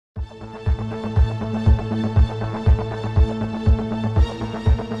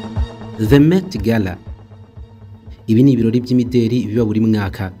The Met Gala. Ibi ni ibirori by'imideri biba buri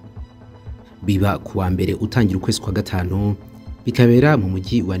mwaka. Biba kuwa mbere utangira ukwezi kwa gatanu, bikabera mu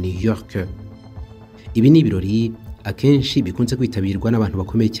mujyi wa New York. Ibi ni ibirori akenshi bikunze kwitabirwa n'abantu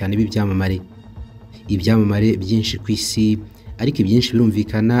bakomeye cyane b'ibyamamare. Ibyamamare byinshi ku isi, ariko ibyinshi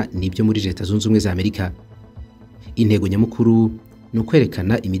birumvikana ni ibyo muri Leta Zunze Ubumwe za Amerika. Intego nyamukuru ni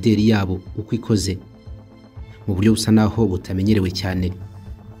ukwerekana imideri yabo uko ikoze, mu buryo busa naho butamenyerewe cyane.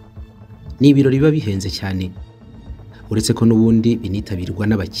 Ni ibirori biba bihenze cyane, uretse ko n'ubundi binitabirwa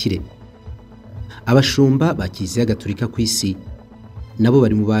n'abakire. Abashumba ba Kiliziya Gatolika ku isi nabo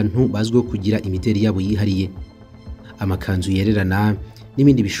bari mu bantu bazwiho kugira imideri yabo yihariye. Amakanzu yererana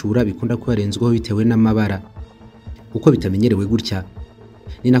n'ibindi bishura bikunda kubarenzwaho bitewe n'amabara. Uko bitamenyerewe gutya,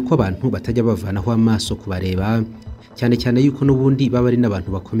 ni nako abantu batajya bavanaho amaso kubareba, cyane cyane yuko n'ubundi baba ari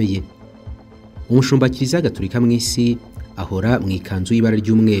n'abantu bakomeye. Umushumba Kiliziya Gatolika mu isi ahora mu ikanzu y'ibara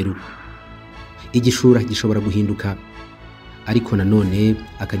ry'umweru. Igishura gishobora guhinduka, ariko nanone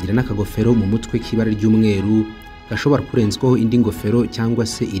akagira n'akagofero mu mutwe k'ibara ry'umweru gashobora kurenzwaho indi ngofero cyangwa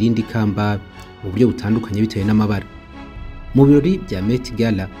se irindi kamba mu buryo butandukanye bitewe n'amabara. Mu birori bya Met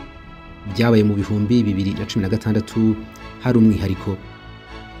Gala byabaye mu bihumbi 2016 hari umwihariko.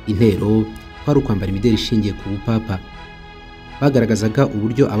 Intero kwari ukwambara imideri ishingiye ku bupapa. Bagaragazaga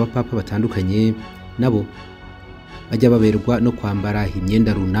uburyo abapapa batandukanye nabo bajya baberwa no kwambara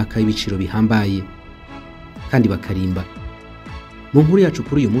imyenda runaka y'ibiciro bihambaye kandi bakarimba. Mu nkuru yacu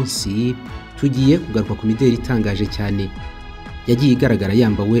kuri uyu munsi tugiye kugaruka ku mideri itangaje cyane yagiye igaragara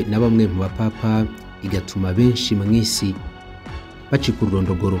yambawe na bamwe mu bapapa, igatuma benshi mu isi bacika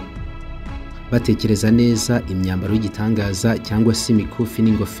ururondogoro, batekereza neza imyambaro y'igitangaza cyangwa se imikufi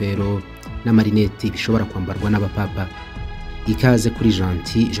n'ingofero n'amarineti bishobora kwambarwa n'abapapa. Ikaze kuri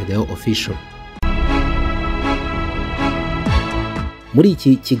Gentil Judeo Official. Muri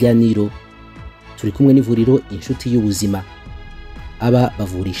iki kiganiro turi kumwe n'ivuriro Inshuti y'Ubuzima. Aba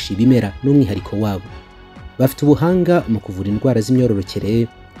bavurisha ibimera n'umwihariko wabo. Bafite ubuhanga mu kuvura indwara z'imyororokere,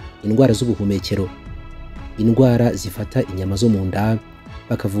 indwara z'ubuhumekero, indwara zifata inyama zo mu nda,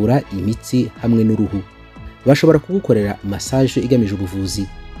 bakavura imitsi hamwe n'uruhu. Bashobora kugukorera massage igamije ubuvuzi,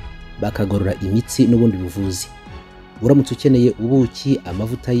 bakagorora imitsi n'ubundi buvuzi. Uramutse ukeneye ubuki,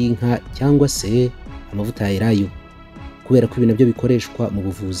 amavuta y'inka cyangwa se amavuta ya elayo, kubera ko ibintu byo bikoreshwa mu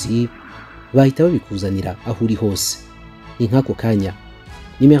buvuzi, bahita babikuzanira aho uri hose. Ni nk'ako kanya.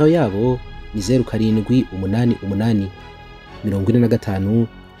 Nimero yabo ni 0788 45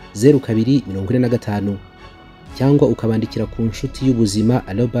 0245, cyangwa ukabandikira ku Inshuti y'Ubuzima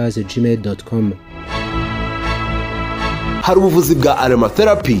 @gmail.com. Hari ubuvuzi bwa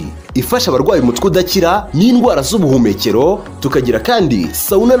aromatherapy ifasha abarwayi umutwe udakira n'indwara z'ubuhumekero, tukagira kandi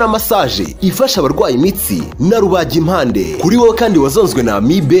sauna na massage ifasha abarwayi imitsi na rubagimpande. Kuri wowe kandi wazonzwe na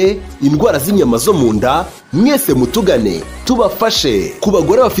amibe, indwara z'inyama zo mu nda, mwese mutugane tubafashe. Ku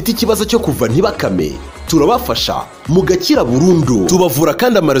bagore bafite ikibazo cyo kuva ntibakame, turabafasha mugakira burundu. Tubavura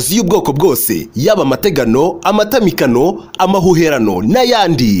kandi amarozi y'ubwoko bwose, yaba amategano, amatamikano, amahuherano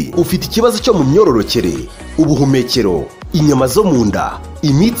n'ayandi. Ufite ikibazo cyo mu myororokere, ubuhumekero, inyama zo mu nda,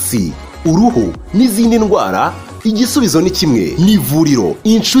 imitsi, uruhu n'izindi ndwara, igisubizo ni kimwe. Ni ivuriro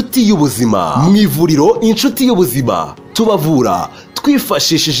Inshuti y'Ubuzima. Mu ivuriro Inshuti y'Ubuzima tubavura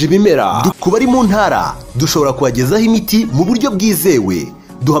twifashishije ibimera. Ku bari mu ntara dushobora kubagezaho imiti mu buryo bwizewe.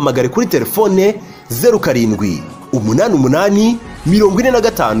 Duhamagare kuri telefone 0788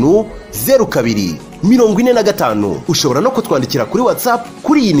 45 02 45. Ushobora no kutwandikira kuri WhatsApp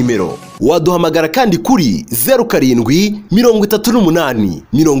kuri iyi nimero. Waduhamagara kandi kuri 0738 50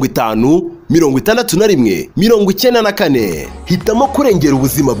 61 94. Hitamo kurengera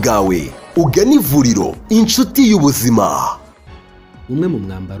ubuzima bwawe, ugana ivuriro Inshuti y'Ubuzima. Umwe mu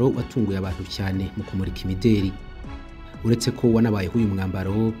mwambaro watunguye abantu cyane mu kumurika imideri, uretse ko wanabayeho uyu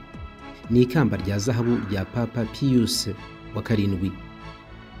mwambaro, ni ikamba rya zahabu rya Papa Pius wa 7.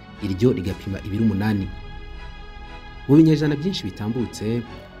 Iryo rigapima ibiro 8. Mu binyejana byinshi bitambutse,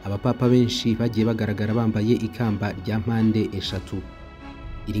 abapapa benshi bagiye bagaragara bambaye ikamba rya mpande eshatu.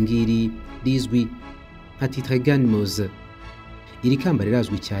 Iri ngiri rizwi nka titre ganimose. Iri kamba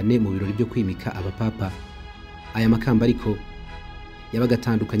rirazwi cyane mu birori byo kwimika abapapa. Aya makamba ariko yabaga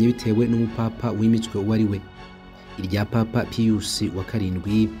atandukanye bitewe n'umupapa wimitswe uwo ari we. Irya Papa Pius wa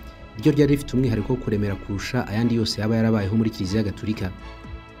 7 ryo ryari rifite umwihariko wo kuremera kurusha ayandi yose yaba yarabayeho muri Kiliziya Gatolika.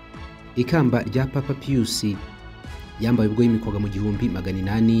 Ikamba rya Papa Pius yambaye ubwo yimikwaga mu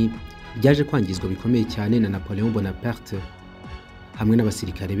 1800 ryaje kwangizwa bikomeye cyane na Napoleon Bonaparte hamwe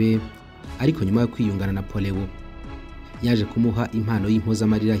n'abasirikare be, ariko nyuma yo kwiyunga na Napoleon yaje kumuha impano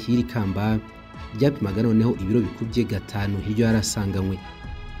y'impozamarira hiri kamba ryapimaga noneho ibiro bikubye 5 hiryo yarasanganywe.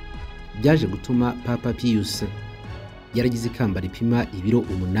 byaje gutuma Papa Pius yaragize ikamba ripima ibiro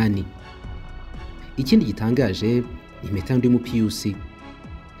 8. Ikindi gitangaje impeta y'undi mu Pius,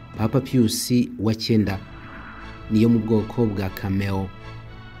 Papa Pius wa 9, niyo mu bwoko bwa cameo.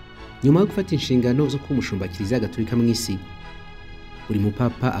 Nyuma yo gufata inshingano zo kuba umushumba Kiliziya Gatolika mu isi, buri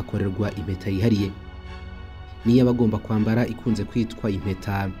mupapa akorerwa impeta yihariye, niyo abagomba kwambara ikunze kwitwa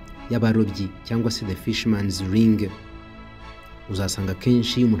impeta y'abarobyi cyangwa se the fisherman's ring. Uzasanga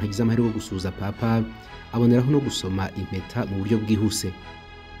kenshi iyo umuntu agize amahirwe yo gusuhuza papa aboneraho no gusoma impeta mu buryo bwihuse.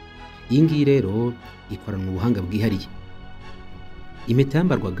 Iyi ngiyi rero ikoranwa ubuhanga bwihariye. Impeta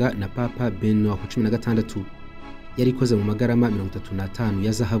yambarwaga na Papa Benoit wa 16 yari ikoze mu magarama 35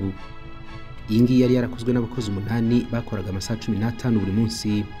 ya zahabu. Iyi ngiyi yari yarakozwe n'abakozi 8 bakoraga amasaha 15 buri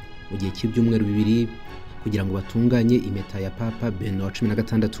munsi mu gihe cy'ibyumweru 2 kugira ngo batunganye impeta ya Papa Benoit wa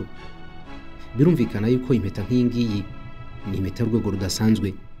 16. Birumvikana yuko impeta nk'iyi ngiyi ni impeta y'urwego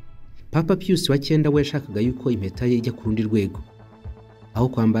rudasanzwe. Papa Pius wa 9 we yashakaga yuko impeta ye ijya ku rundi rwego. Aho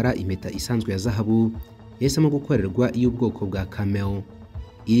kwambara impeta isanzwe ya zahabu, yahisemo gukorerwa iy'ubwoko bwa cameo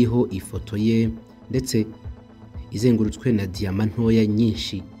iriho ifoto ye ndetse izengurutswe na diama ntoya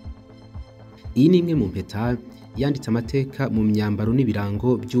nyinshi. Iyi ni imwe mu mpeta yanditse amateka mu myambaro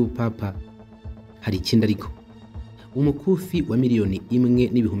n'ibirango by'ubupapa. Hari ikindi ariko, umukufi wa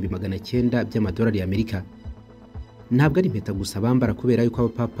 $1,900,000 by'amadolari y'Amerika. Ntabwo ari impeta gusa bambara kubera yuko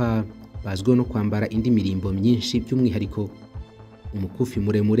abapapa bazwiho no kwambara indi mirimbo myinshi, by'umwihariko umukufi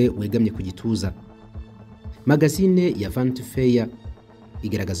muremure wegamye ku gituza. Magazine ya Vanity Fair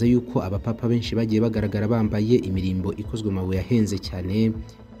igaragaza yuko abapapa benshi bagiye bagaragara bambaye imirimbo ikozwe mu mabuye ahenze cyane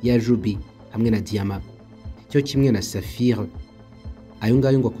ya ruby hamwe na diama, cyo kimwe na saphire. Ayo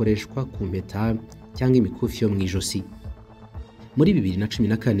ngayo ngo akoreshwa ku mpeta cyangwa imikufi yo mu ijosi. Muri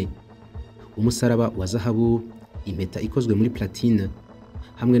 2014 umusaraba wa zahabu, impeta ikozwe muri platine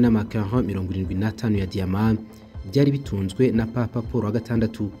hamwe n'amacaron 75 ya diama byari bitunzwe na Papa Paul wa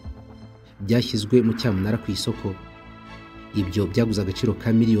 6 byashyizwe mu cyamunara ku isoko. Ibyo byaguze agaciro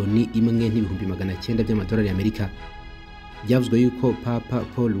ka $1,900,000 by'amadolari y'Amerika. Byavuzwe yuko Papa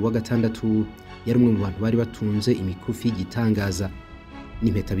Paul wa 6 yari umwe mu bantu bari batunze imikufi y'igitangaza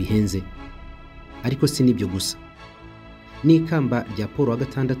n'impeta bihenze. Ariko si nibyo gusa, n'ikamba rya Paul wa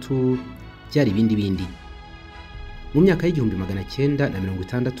 6 byari bindi. Mu myaka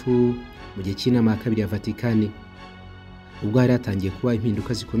y'1960 mu gihe cy'inama ya kabiri ya Vatikani, ubwo hari hatangiye kuba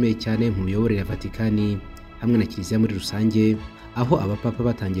impinduka zikomeye cyane mu miyoborere ya Vatikani hamwe na Kiliziya muri rusange, aho abapapa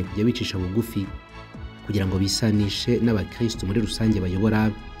batangiye kujya bicisha bugufi kugira ngo bisanishe n'abakristo muri rusange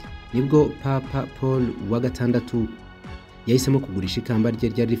bayobora. Nibwo Papa Paul wa 6 yahisemo kugurisha ikamba rye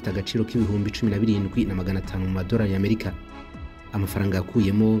ryari rifite agaciro $17,500 mu madolari y'Amerika. Amafaranga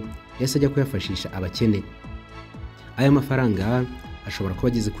yakuyemo yahise ajya kuyafashisha abakene. Aya mafaranga ashobora kuba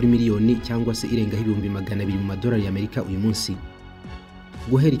ageze kuri miliyoni cyangwa se irengaho $200,000 mu madolari y'Amerika uyu munsi.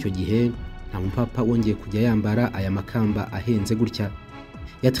 Guhera icyo gihe nta mupapa wongeye kujya yambara aya makamba ahenze gutya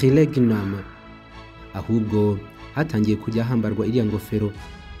ya trilegnum, ahubwo hatangiye kujya hambarwa iriya ngofero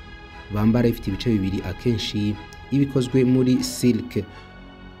bambara ifite ibice bibiri, akenshi ibikozwe muri silk.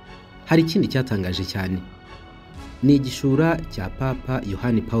 Hari ikindi cyatangaje cyane, ni igishura cya Papa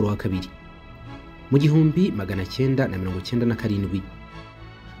Yohani Paulo wa 2 mu 1997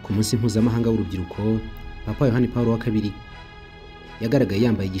 ku munsi mpuzamahanga w'urubyiruko. Papa Yohani Paulo wa 2 yagaragaye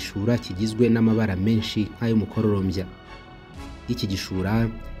yambaye igishura kigizwe n'amabara menshi nk'ay'umukororombya. Iki gishura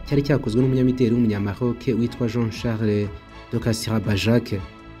cyari cyakozwe n'umunyamideli w'umunyamaroc witwa Jean-Charles de Cassirabajac.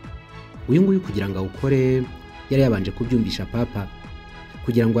 Uyu nguyu kugira ngo awukore yari yabanje kubyumvisha papa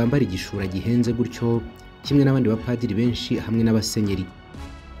kugira ngo yambare igishura gihenze gutyo kimwe n'abandi bapadiri benshi hamwe n'abasenyeri.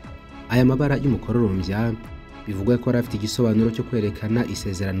 Aya mabara y'umukororombya bivugwa ko afite igisobanuro cyo kwerekana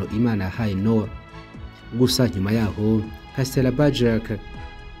isezerano Imana yahaye Noah. Gusa nyuma yaho Cassirabajac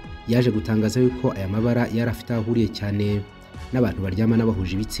yaje gutangaza yuko aya mabara yari afite ahuriye cyane n'abantu baryamana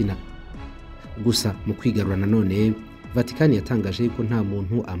bahuje ibitsina. Gusa mu kwigarura nanone, Vatikani yatangaje yuko nta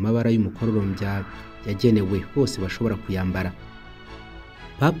muntu amabara y'umukororombya yagenewe, bose bashobora kuyambara.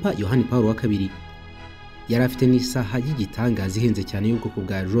 Papa Yohani Paulo wa 2 yari afite n'isaha y'igitangaza ihenze cyane y'ubwoko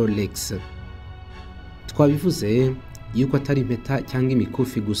bwa Rolex. Twabivuze yuko atari impeta cyangwa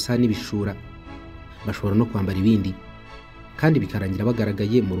imikufi gusa n'ibishura, bashobora no kwambara ibindi kandi bikarangira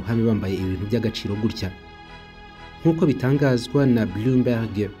bagaragaye mu ruhame bambaye ibintu by'agaciro gutya. Nk'uko bitangazwa na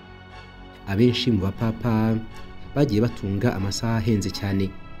Bloomberg, abenshi mu bapapa bagiye batunga amasaha ahenze cyane,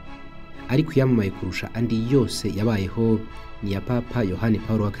 ariko yamamaye kurusha andi yose yabayeho ni ya Papa Yohani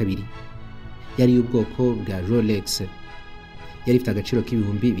Paulo wa 2. Yari y'ubwoko bwa Rolex, yari ifite agaciro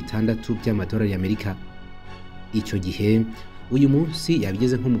k'6,000 by'amadolari y'Amerika. Icyo gihe uyu munsi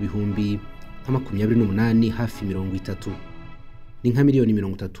yabigeze nko mu bihumbi nka 28 hafi 30. Ni nka miliyoni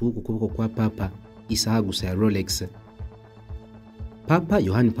 30 ku kuboko kwa papa, isaha gusa ya Rolex. Papa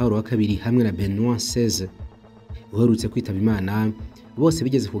Yohani Paulo wa kabiri hamwe na Benoit XVI uherutse kwitaba Imana bose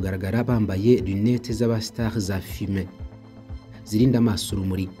bigeze kugaragara bambaye lunettes z'abastar za fumée zirinda amaso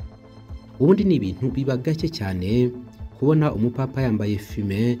urumuri. Ubundi ni ibintu biba gake cyane kubona umupapa yambaye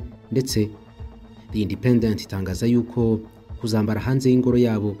fumée, ndetse The Independent itangaza yuko kuzambara hanze y'ingoro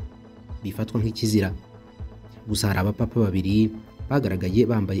yabo bifatwa nk'ikizira. Gusa hari abapapa babiri bagaragaye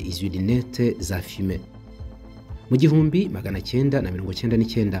bambaye izo lunettes za fumée. Mu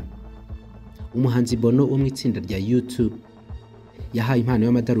 1999 umuhanzi Bono wo mu itsinda rya YouTube yahaye impano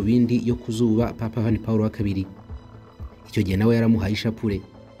y'amadarubindi yo kuzuba Papa Yohani Paulo wa kabiri. Icyo gihe nawe yaramuhaye ishapure.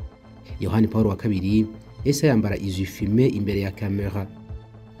 Yohani Paulo wa kabiri ese yambara izo fumée imbere ya kamera,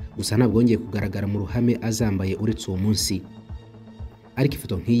 gusa ntabwo yongeye kugaragara mu ruhame azambaye uretse uwo munsi, ariko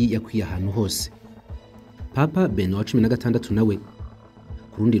ifoto nk'iyi yakwiye ahantu hose. Papa Benoit wa 16 nawe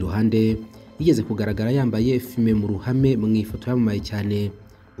ku rundi ruhande yigeze kugaragara yambaye fumée mu ruhame mu ifoto yamamaye cyane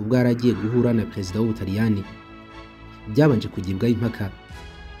ubwo yaragiye guhura na perezida w'Ubutaliyani. Byabanje kugibwaho impaka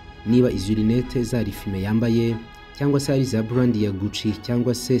niba izo lunettes zari fumée yambaye cyangwa se ari za brand ya Gucci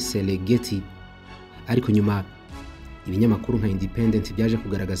cyangwa se Selegeti, ariko nyuma ibinyamakuru nka Independent byaje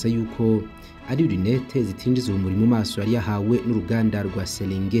kugaragaza yuko ari lunettes zitinjiza urumuri mu maso yari yahawe n'uruganda rwa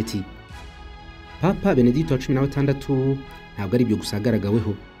Serengeti. Papa Benedicto wa 16 ntabwo ari byo gusa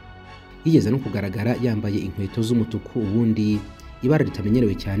agaragaweho, yigeze no kugaragara yambaye inkweto z'umutuku, ubundi ibara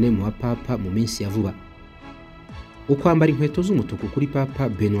ritamenyerewe cyane mu bapapa mu minsi ya vuba. Ukwambara inkweto z'umutuku kuri Papa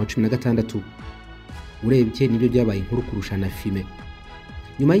Benoit wa 16 urebye nibyo byabaye inkuru kurusha na fumée.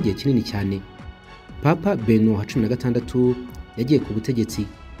 Nyuma y'igihe kinini cyane Papa Benoit wa 16 yagiye ku butegetsi,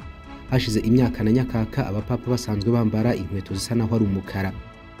 hashize imyaka na nyakaka abapapa basanzwe bambara inkweto zisa naho ari umukara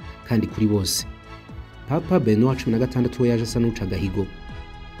kandi kuri bose. Papa Benoit wa 16 yaje asa n'uca gahigo,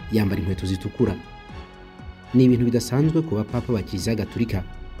 yambara inkweto zitukura. Ni ibintu bidasanzwe ku bapapa ba Kiliziya Gatolika.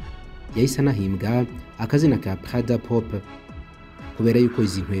 Yahise anahimbwa akazina ka Prada Pop kubera yuko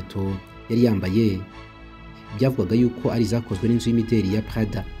izi nkweto yari yambaye byavugaga yuko ari zakozwe n'inzu y'imideli ya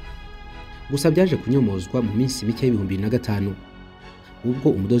Prada. Gusa byaje kunyomozwa mu minsi mike y'2005 ubwo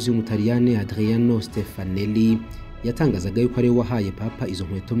umudozi w'Umutaliyani Adriano Stefanelli yatangazaga yuko ari we wahaye papa izo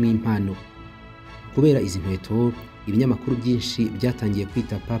nkweto mu impano. Kubera izi nkweto ibinyamakuru byinshi byatangiye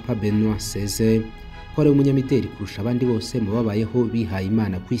kwita Papa Benoit XVI ko ari umunyamideli kurusha abandi bose mu babayeho bihaye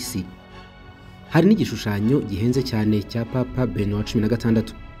Imana ku isi. Hari n'igishushanyo gihenze cyane cya Papa Benoit wa 16.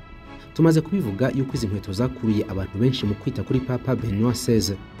 Tumaze kubivuga yuko izi nkweto zakuruye abantu benshi mu kwita kuri Papa Benoit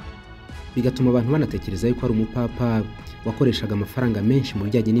XVI, bigatuma abantu banatekereza yuko ari umupapa wakoreshaga amafaranga menshi mu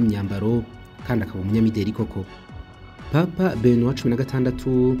bijyanye n'imyambaro kandi akaba umunyamideli koko. Papa Benoit wa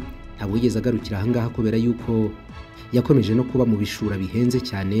 16 ntabwo yigeze agarukira ahangaha kubera yuko yakomeje no kuba mu bishura bihenze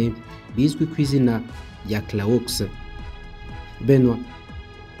cyane bizwi ku izina rya Claux. Benoit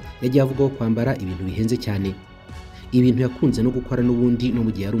yagiye avugaho kwambara ibintu bihenze cyane, ibintu yakunze no gukora n'ubundi no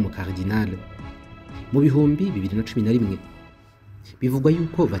mu gihe yari umukardinal. Mu bihumbi 2011 bivugwa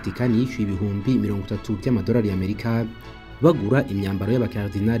yuko Vatican yishyuye ibihumbi 30 by'amadolari y'Amerika bagura imyambaro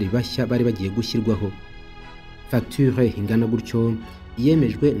y'abakardinali bashya bari bagiye gushyirwaho. Facture ingana gutyo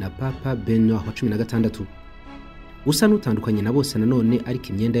yemejwe na Papa Benoit wa 16. Usa n'utandukanye na bose nanone, ariko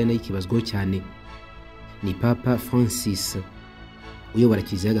imyenda ye nayo ikibazwaho cyane ni Papa Fracis uyobora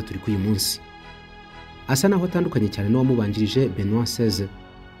Kiliziya Gatolika uyu munsi. Asa naho atandukanye cyane n'uwamubanjirije Benoit XVI.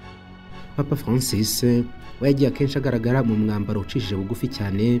 Papa Fracis we yagiye akenshi agaragara mu mwambaro ucishije bugufi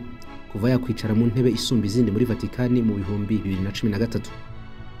cyane kuva yakwicara mu ntebe isumba izindi muri Vatican mu bihumbi 2013.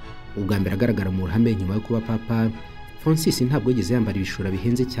 Ubwa mbere agaragara mu ruhame nyuma yo kuba Papa, Fracis ntabwo yigeze yambara ibishura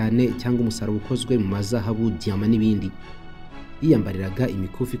bihenze cyane cyangwa umusaraba ukozwe mu mazahabu, diamant n'ibindi. Yiyambariraga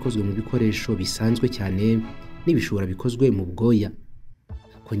imikufi ikozwe mu bikoresho bisanzwe cyane n'ibishura bikozwe mu bwoya,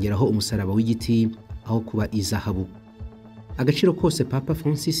 kongeraho umusaraba w'igiti aho kuba izahabu. Agaciro kose Papa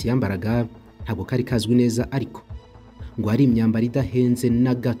Fracis yambaraga ntabwo kari kazwi neza, ariko ngo ari imyambaro idahenze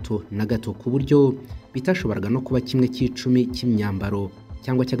na gato ku buryo bitashoboraga no kuba kimwe cy'icumi cy'imyambaro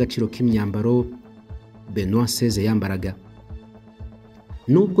cyangwa cy'agaciro k'imyambaro Benoit XVI yambaraga.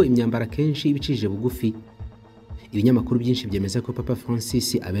 Nubwo imyambaro kenshi ibicishije bugufi, ibinyamakuru byinshi byemeza ko Papa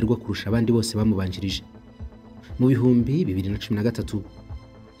Fracis aberwa kurusha abandi bose bamubanjirije. Mu bihumbi 2013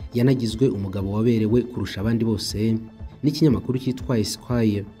 yanagizwe umugabo waberewe kurusha abandi bose n'ikinyamakuru cyitwa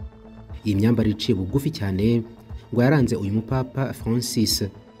Esquire. Iyi myambarire iciye bugufi cyane ngo yaranze uyu mupapa Fracis,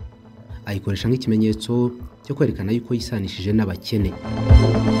 ayikoresha nk'ikimenyetso cyo kwerekana yuko yisanishije n'abakene.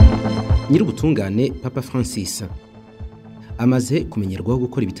 Nyir'ubutungane Papa Fracis amaze kumenyerwaho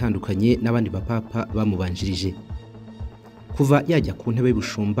gukora ibitandukanye n'abandi bapapa bamubanjirije. Kuva yajya ku ntebe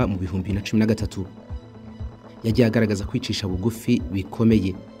y'ubushumba mu 2013 yagiye agaragaza kwicisha bugufi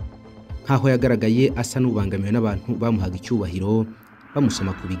bikomeye, nkaho yagaragaye asa n'ubangamiwe n'abantu bamuhaga icyubahiro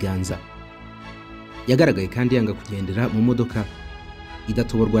bamusoma ku biganza. Yagaragaye kandi yanga kugendera mu modoka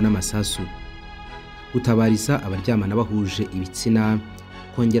idatoborwa n'amasasu, gutabariza abaryamana bahuje ibitsina,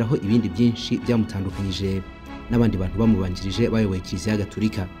 kongeraho ibindi byinshi byamutandukanyije n'abandi bantu bamubanjirije bayoboye Kiliziya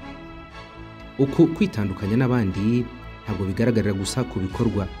Gatolika. Uku kwitandukanya n'abandi ntabwo bigaragarira gusa ku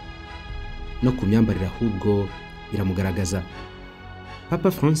bikorwa no ku myambarire, ahubwo biramugaragaza. Papa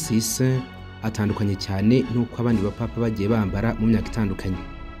Fracis atandukanye cyane n'uko abandi bapapa bagiye bambara mu myaka itandukanye.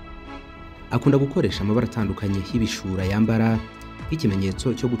 Akunda gukoresha amabara atandukanye y'ibishura yambara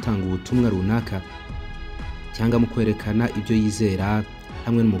nk'ikimenyetso cyo gutanga ubutumwa runaka cyangwa mu kwerekana ibyo yizera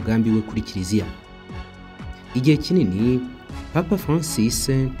hamwe n'umugambi we kuri Kiliziya. Igihe kinini Papa Fracis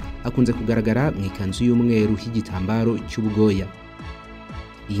akunze kugaragara mu ikanzu y'umweru y'igitambaro cy'ubwoya.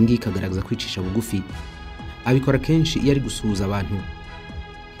 Iyi ngiyi ikagaragaza kwicisha bugufi. Abikora kenshi iyo ari gusuhuza abantu,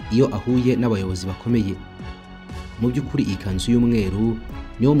 iyo ahuye n'abayobozi bakomeye. Mu by'ukuri iyi kanzu y'umweru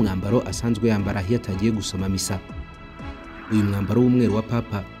niwo mwambaro asanzwe yambara iyo atagiye gusoma misa. Uyu mwambaro w'umweru wa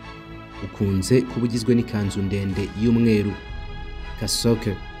Papa ukunze kuba ugizwe n'ikanzu ndende y'umweru,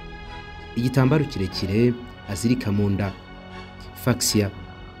 kasoke, igitambaro kirekire azirika mu nda, Fracis,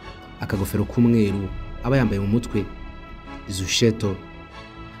 akagofero k'umweru aba yambaye mu mutwe, zusheto,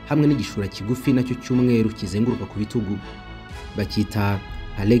 hamwe n'igishura kigufi nacyo cy'umweru kizenguruka ku bitugu bakita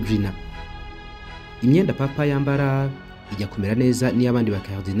Allegrina. Imyenda Papa yambara ijya kumera neza n'iy'abandi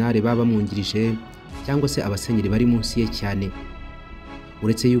bakardinale baba bamwungirije cyangwa se abasenyeri bari munsi ye cyane.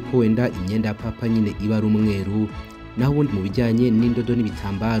 Uretse yuko wenda imyenda ya Papa nyine iba ari umweru, naho ubundi mu bijyanye n'indodo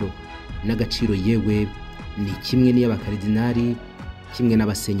n'ibitambaro n'agaciro yewe ni kimwe n'iy'abakardinali, kimwe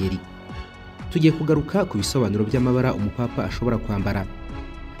n'abasenyeri. Tugiye kugaruka ku bisobanuro by'amabara umupapa ashobora kwambara.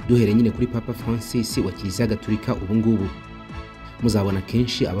 Duhere nyine kuri Papa Fracis wa Kiliziya Gatolika. Ubu ngubu muzabona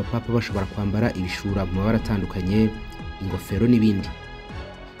kenshi abapapa bashobora kwambara ibishura mu mabara atandukanye, ingofero n'ibindi.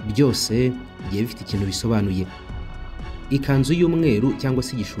 Byose bigiye bifite ikintu bisobanuye. Ikanzu y'umweru cyangwa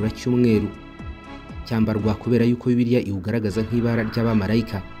se igishura cy'umweru cyambarwa kubera yuko Bibiliya iwugaragaza nk'ibara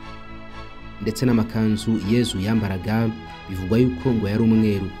ry'abamarayika, ndetse n'amakanzu Yezu yambaraga bivugwa yuko ngo yari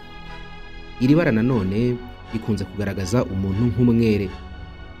umweru. Iri bara nanone rikunze kugaragaza umuntu nk'umwere,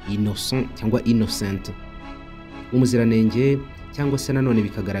 innocent cyangwa innocent, umuziranenge, cyangwa se nanone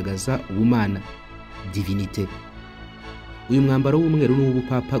bikagaragaza ubumana, divinite. Uyu mwambaro w'umweru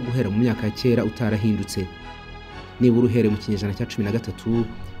n'uw'ubupapa guhera mu myaka ya kera utarahindutse. Nibura uhere mu kinyejana cya 13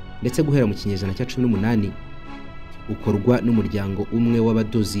 ndetse guhera mu kinyejana cya 18 ukorwa n'umuryango umwe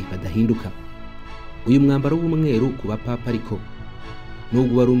w'abadozi badahinduka. Uyu mwambaro w'umweru ku bapapa ariko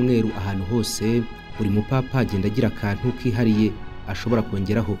nubwo wari umweru ahantu hose, buri mupapa agenda agira akantu kihariye ashobora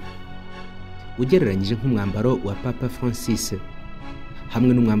kongeraho. Ugereranyije nk'umwambaro wa Papa Fracis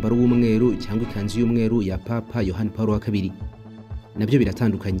hamwe n'umwambaro w'umweru cyangwa ikanzu y'umweru ya Papa Yohani Paul wa II, nabyo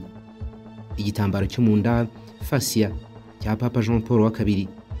biratandukanye. Igitambaro cyo mu nda fascia cya Papa Jean Paul wa II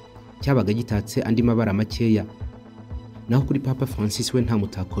cyabaga gitatse andi mabara makeya, naho kuri Papa Fracis we nta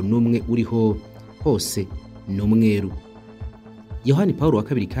mutako n'umwe uriho, hose ni umweru. Yohani Paul wa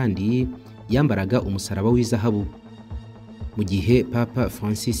II kandi yambaraga umusaraba w'izahabu, mu gihe Papa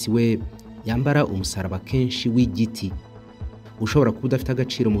Fracis we yambara umusaraba kenshi w'igiti ushobora kuba udafite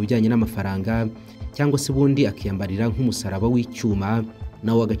agaciro mu bijyanye n'amafaranga, cyangwa se ubundi akiyambarira nk'umusaraba w'icyuma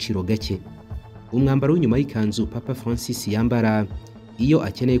nawo w'agaciro gake. Umwambaro w'inyuma y'ikanzu Papa Fracis yambara iyo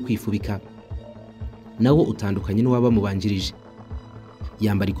akeneye kwifubika nawo utandukanye n'uwaba mubanjirije.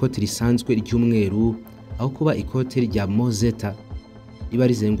 Yambara ikote risanzwe ry'umweru aho kuba ikote rya mozeta riba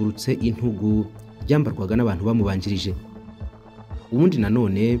rizengurutse intugu ryambarwaga n'abantu bamubanjirije. Ubundi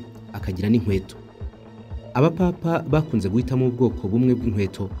nanone akagira n'inkweto. Abapapa bakunze guhitamo ubwoko bumwe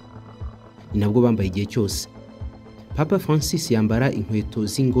bw'inkweto, ni nabwo bambaye igihe cyose. Papa Fracis yambara inkweto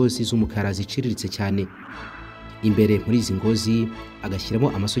z'ingozi z'umukara ziciriritse cyane. Imbere muri izi ngozi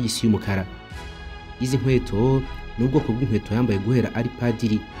agashyiramo amasogisi y'umukara. Izi nkweto ni ubwoko bw'inkweto yambaye guhera ari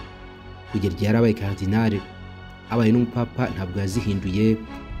padiri kugera igihe yarabaye kardinale. Abaye n'umupapa ntabwo yazihinduye,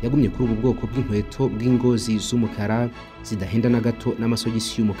 yagumye kuri ubu bwoko bw'inkweto bw'ingozi z'umukara zidahenda na gato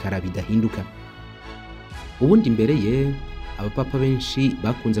n'amasogisi y'umukara bidahinduka. Ubundi imbere ye abapapa benshi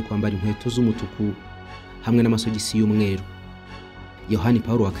bakunze kwambara inkweto z'umutuku hamwe n'amasogisi y'umweru. Yohani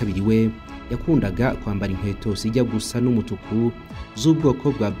Paul wa II we yakundaga kwambara inkweto zijya gusa n'umutuku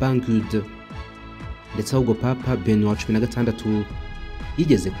z'ubwoko bwa bangude, ndetse ahubwo Papa Benoit XVI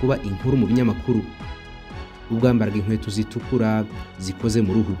yigeze kuba inkuru mu binyamakuru ubwo yambaraga inkweto zitukura zikoze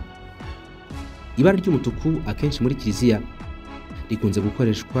mu ruhu. Ibara ry'umutuku akenshi muri kiliziya rikunze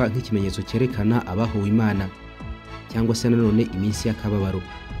gukoreshwa nk'ikimenyetso cyerekana abahowe Imana cyangwa se nanone iminsi y'akababaro.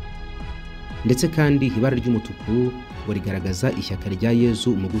 Ndetse kandi ibara ry'umutuku ngo rigaragaza ishyaka rya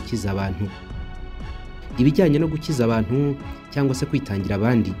Yezu mu gukiza abantu. Ibijyanye no gukiza abantu cyangwa se kwitangira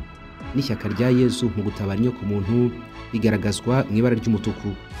abandi n'ishyaka rya Yezu mu gutabara inyoko muntu bigaragazwa mu ibara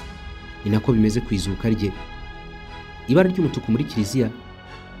ry'umutuku. Ni nako bimeze ku izuka rye. Ibara ry'umutuku muri kiliziya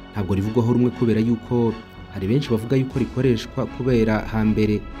ntabwo rivugwaho rumwe kubera yuko hari benshi bavuga yuko rikoreshwa kubera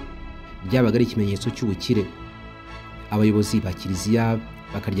hambere ryabaga ari ikimenyetso cy'ubukire. Abayobozi ba kiliziya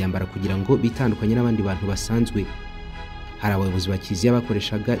bakaryambara kugira ngo bitandukanye n'abandi bantu basanzwe. Hari abayobozi ba kiliziya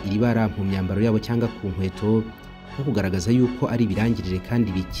bakoreshaga iri bara mu myambaro yabo cyangwa ku nkweto nko kugaragaza yuko ari ibirangirire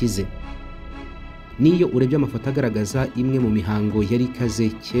kandi bikize. Niyo urebye amafoto agaragaza imwe mu mihango yari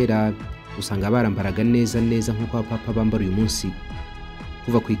ikaze kera, usanga barambaraga neza nk'uko abapapa bambara uyu munsi,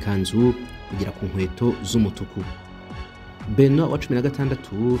 kuva ku ikanzu kugera ku nkweto z'umutuku. Beno wa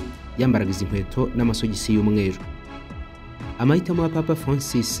 16 yambaraga izi nkweto n'amasogisi y'umweru. Amahitamo ya Papa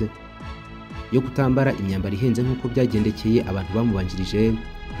Fracis yo kutambara imyambaro ihenze nk'uko byagendekeye abantu bamubanjirije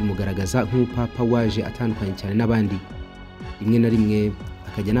bimugaragaza nk'umupapa waje atandukanye cyane n'abandi. Rimwe na rimwe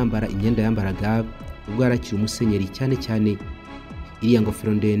akajya nambara imyenda yambaraga ubwo yarakira umusenyeri, cyane iriya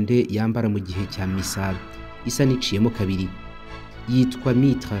ngofero ndende yambara mu gihe cya misa isa n'iciyemo kabiri yitwa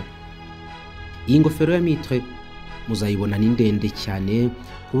mitre. Iyi ngofero ya mitre muzayibona ni ndende cyane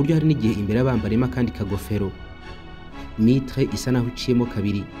ku buryo hari n'igihe imbere y'abambaremo akandi kagofero. Mitre isa naho iciyemo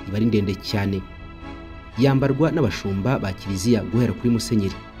kabiri, iba ari ndende cyane. Yambarwa n'abashumba ba kiliziya guhera kuri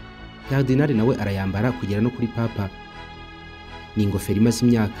musenyeri. Kardinali nawe arayambara kugera no kuri papa. Ni ingofero imaze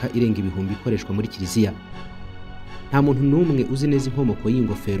imyaka irenga ibihumbi ikoreshwa muri kiliziya. Nta muntu n'umwe uzi neza inkomoko y'iyi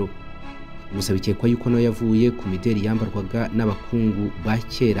ngofero, gusa bikekwa yuko nayo yavuye ku mideri yambarwaga n'abakungu ba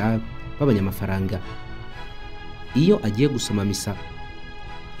kera b'abanyamafaranga. Iyo agiye gusoma misa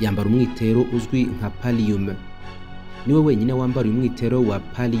yambara umwitero uzwi nka pallium. Niwe wenyine wambara uyu mwitero wa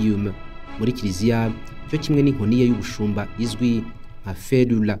pallium muri kiliziya, cyo kimwe n'inkoni ye y'ubushumba izwi nka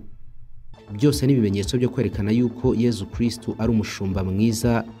ferula. Byose ni ibimenyetso byo kwerekana yuko Yezu Kristo ari umushumba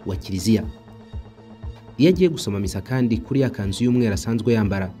mwiza wa kiliziya. Iyo agiye gusoma misa kandi kuri ya kanzu y'umweru asanzwe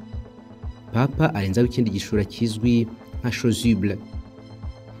yambara, papa arenzaho ikindi gishura kizwi nka chasuble.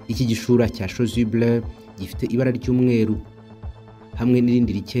 Iki gishura cya chasuble gifite ibara ry'umweru hamwe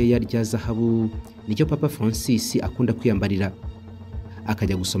n'irindi rikeya rya zahabu, nicyo Papa Fracis akunda kwiyambarira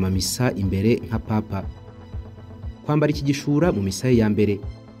akajya gusoma misa imbere nka papa. Kwambara iki gishura mu misa ye ya mbere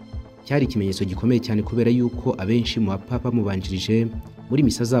cyari ikimenyetso gikomeye cyane kubera yuko abenshi mu bapapa mubanjirije muri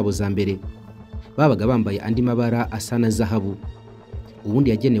misa zabo za mbere babaga bambaye andi mabara asa na zahabu, ubundi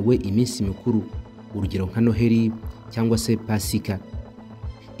yagenewe iminsi mikuru, urugero nka Noheli cyangwa se Pasika.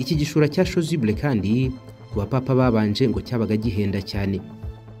 Iki gishura cya chasuble kandi ku bapapa babanje ngo cyabaga gihenda cyane.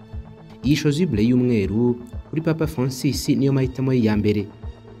 Iyi chasuble y'umweru kuri Papa Fracis niyo mahitamo ye ya mbere.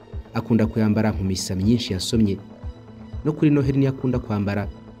 Akunda kuyambara mu misa myinshi yasomye, no kuri Noheli niyo akunda kwambara,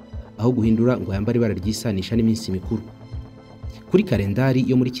 aho guhindura ngo yambare ibara ryisanisha n'iminsi mikuru. Kuri kalendari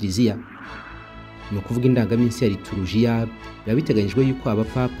yo muri kiliziya, ni ukuvuga indangaminsi ya liturujia, biba biteganyijwe yuko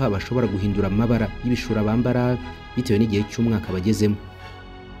abapapa bashobora guhindura amabara y'ibishura bambara bitewe n'igihe cy'umwaka bagezemo.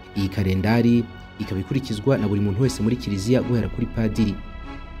 Iyi kalendari ikaba ikurikizwa na buri muntu wese muri kiliziya guhera kuri padiri.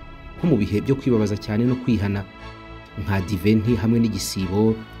 Nko mu bihe byo kwibabaza cyane no kwihana nka diventi hamwe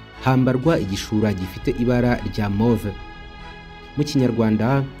n'igisibo, hambarwa igishura gifite ibara rya mauve. Mu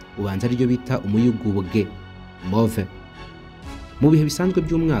kinyarwanda ubanza ryo bita umuyugubwe mauve. Mu bihe bisanzwe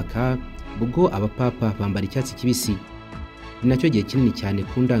by'umwaka ubwo abapapa bambara icyatsi kibisi, ni nacyo gihe kinini cyane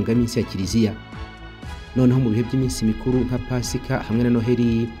ku ndangaminsi ya kiliziya. Noneho mu bihe by'iminsi mikuru nka Pasika hamwe na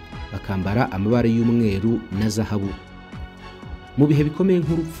Noheli bakambara amabara y'umweru na zahabu. Mu bihe bikomeye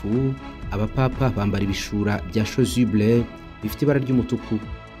nk'urupfu abapapa bambara ibishura bya chasuble bifite ibara ry'umutuku,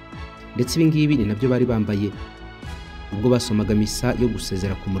 ndetse ibi ngibi ni nabyo bari bambaye ubwo basomaga misa yo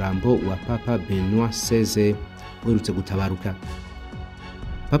gusezera ku murambo wa Papa Benoit XVI uherutse gutabaruka.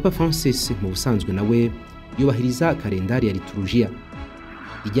 Papa Fracis mu busanzwe nawe yubahiriza kalendari ya liturujia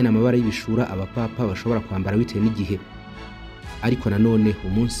igena amabara y'ibishura abapapa bashobora kwambara bitewe n'igihe, ariko nanone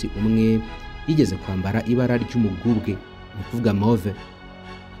umunsi umwe yigeze kwambara ibara ry'umugubwe, ni ukuvuga mauve,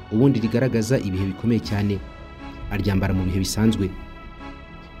 ubundi rigaragaza ibihe bikomeye cyane. Aryambara mu bihe bisanzwe.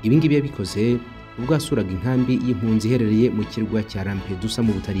 Ibi ngibi yabikoze ubwo yasuraga inkambi y'impunzi iherereye mu kirwa cya Lampedusa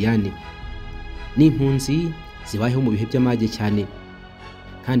mu Butaliyani. Ni impunzi zibayeho mu bihe by'amage cyane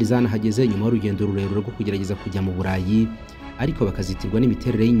kandi zanahageze nyuma y'urugendo rurerure rwo kugerageza kujya mu Burayi, ariko bakazitirwa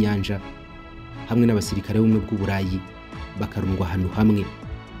n'imiterere y'inyanja. hamwe n'abasirikare b'ubumwe bw'Uburayi bakarundwa ahantu hamwe.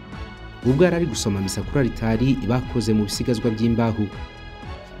 Ubwo yari ari gusoma misa kuri aritari bakoze mu bisigazwa by'imbaho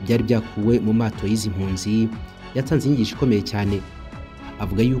byari byakuwe mu mato y'izi mpunzi, yatanze inyigisho ikomeye cyane.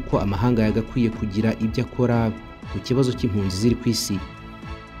 Avuga yuko amahanga yagakwiye kugira ibyo akora ku kibazo cy'impunzi ziri ku isi.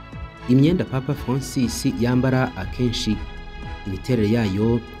 Imyenda Papa Fracis yambara akenshi, imiterere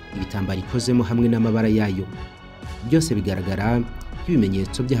yayo, ibitambaro ikozemo hamwe n'amabara yayo, byose bigaragara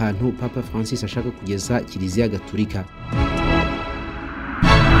nk'ibimenyetso by'ahantu Papa Fracis ashaka kugeza Kiliziya Gatolika.